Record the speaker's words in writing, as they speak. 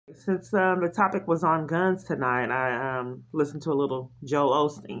Since the topic was on guns tonight, I listened to a little Joel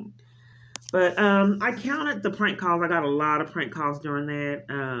Osteen. But I counted the prank calls. I got a lot of prank calls during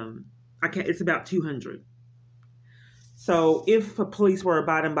that. It's about 200. So if the police were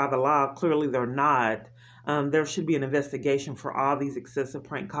abiding by the law, clearly they're not. There should be an investigation for all these excessive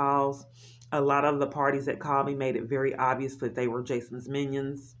prank calls. A lot of the parties that called me made it very obvious that they were Jason's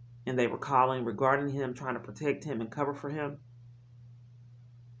minions, and they were calling regarding him, trying to protect him and cover for him,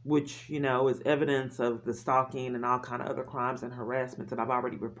 which, is evidence of the stalking and all kind of other crimes and harassment that I've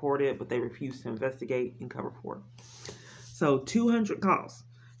already reported, but they refuse to investigate and cover for. So 200 calls,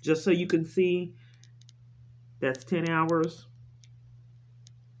 just so you can see, that's 10 hours.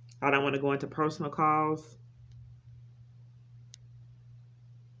 I don't want to go into personal calls.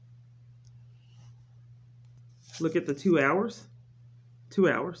 Look at the 2 hours. 2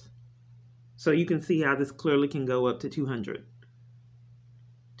 hours. So you can see how this clearly can go up to 200.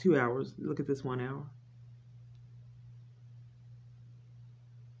 2 hours. Look at this 1 hour.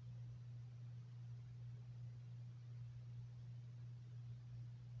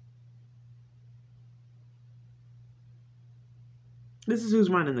 This is who's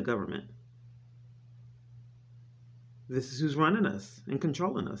running the government. This is who's running us and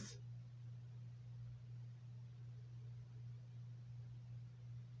controlling us.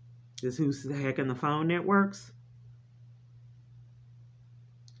 This is who's hacking the phone networks,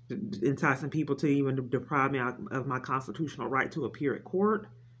 enticing people to even deprive me of my constitutional right to appear at court.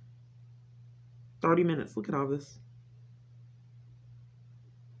 30 minutes. Look at all this.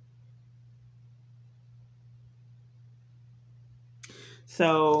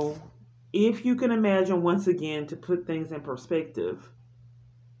 So, if you can imagine, once again, to put things in perspective,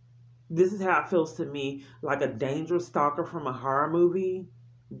 this is how it feels to me, like a dangerous stalker from a horror movie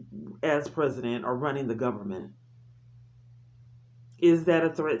as president or running the government. Is that a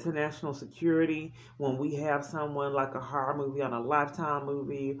threat to national security when we have someone like a horror movie on a Lifetime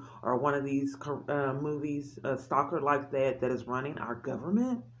movie or one of these movies, a stalker like that is running our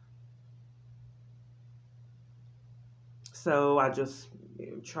government? So I just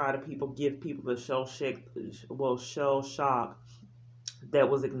try to give people the shell shock that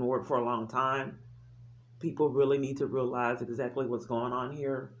was ignored for a long time. People really need to realize exactly what's going on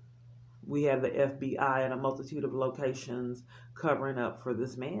here. We have the FBI in a multitude of locations covering up for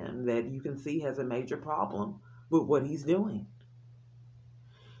this man that you can see has a major problem with what he's doing.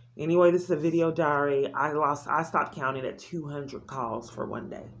 Anyway, this is a video diary. I stopped counting at 200 calls for one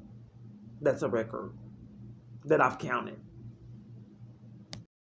day. That's a record that I've counted.